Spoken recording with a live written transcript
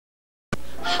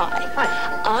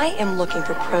I am looking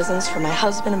for presents for my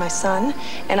husband and my son,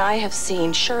 and I have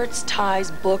seen shirts,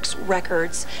 ties, books,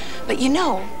 records. But you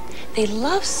know, they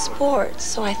love sports,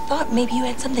 so I thought maybe you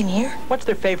had something here. What's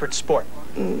their favorite sport?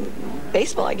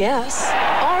 Baseball, I guess.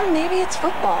 Or maybe it's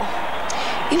football.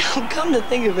 You know, come to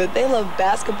think of it, they love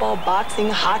basketball,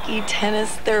 boxing, hockey,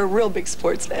 tennis. They're real big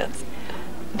sports fans.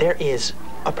 There is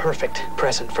a perfect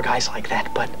present for guys like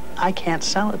that, but I can't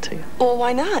sell it to you. Well,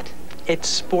 why not? It's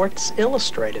Sports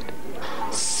Illustrated.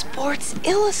 Sports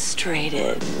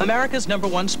Illustrated. America's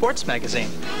 #1 sports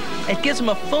magazine. It gives them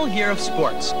a full year of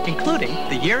sports, including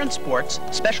the Year in Sports,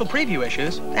 special preview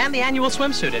issues, and the annual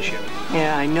swimsuit issue.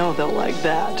 Yeah, I know they'll like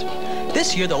that.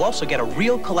 This year, they'll also get a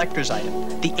real collector's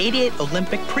item, the '88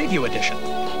 Olympic Preview Edition.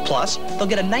 Plus, they'll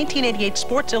get a 1988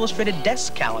 Sports Illustrated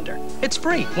desk calendar. It's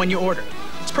free when you order.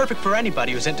 It's perfect for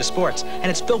anybody who's into sports,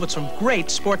 and it's filled with some great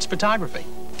sports photography.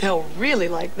 They'll really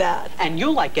like that. And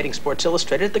you'll like getting Sports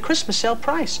Illustrated at the Christmas sale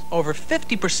price. Over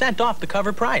 50% off the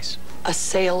cover price. A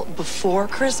sale before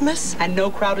Christmas? And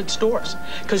no crowded stores.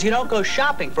 Because you don't go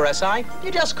shopping for SI, you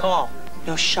just call.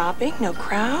 No shopping, no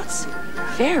crowds?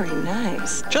 Very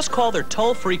nice. Just call their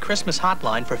toll-free Christmas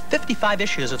hotline for 55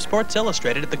 issues of Sports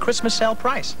Illustrated at the Christmas sale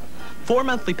price. 4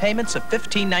 monthly payments of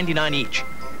 $15.99 each.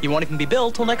 You won't even be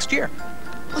billed till next year.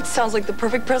 Well, it sounds like the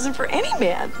perfect present for any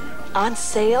man. On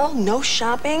sale, no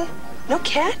shopping, no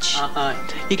catch?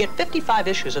 You get 55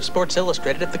 issues of Sports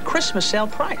Illustrated at the Christmas sale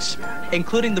price,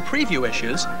 including the preview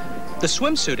issues, the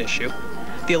swimsuit issue,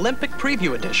 the Olympic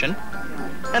Preview Edition,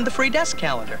 and the free desk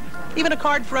calendar. Even a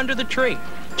card for under the tree,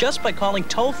 just by calling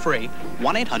toll-free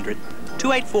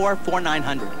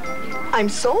 1-800-284-4900. I'm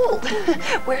sold.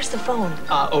 Where's the phone?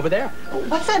 Over there.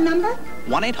 What's that number?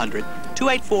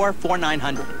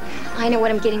 1-800-284-4900. I know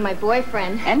what I'm getting my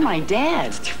boyfriend. And my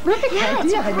dad. Terrific idea.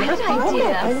 It's a great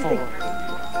idea.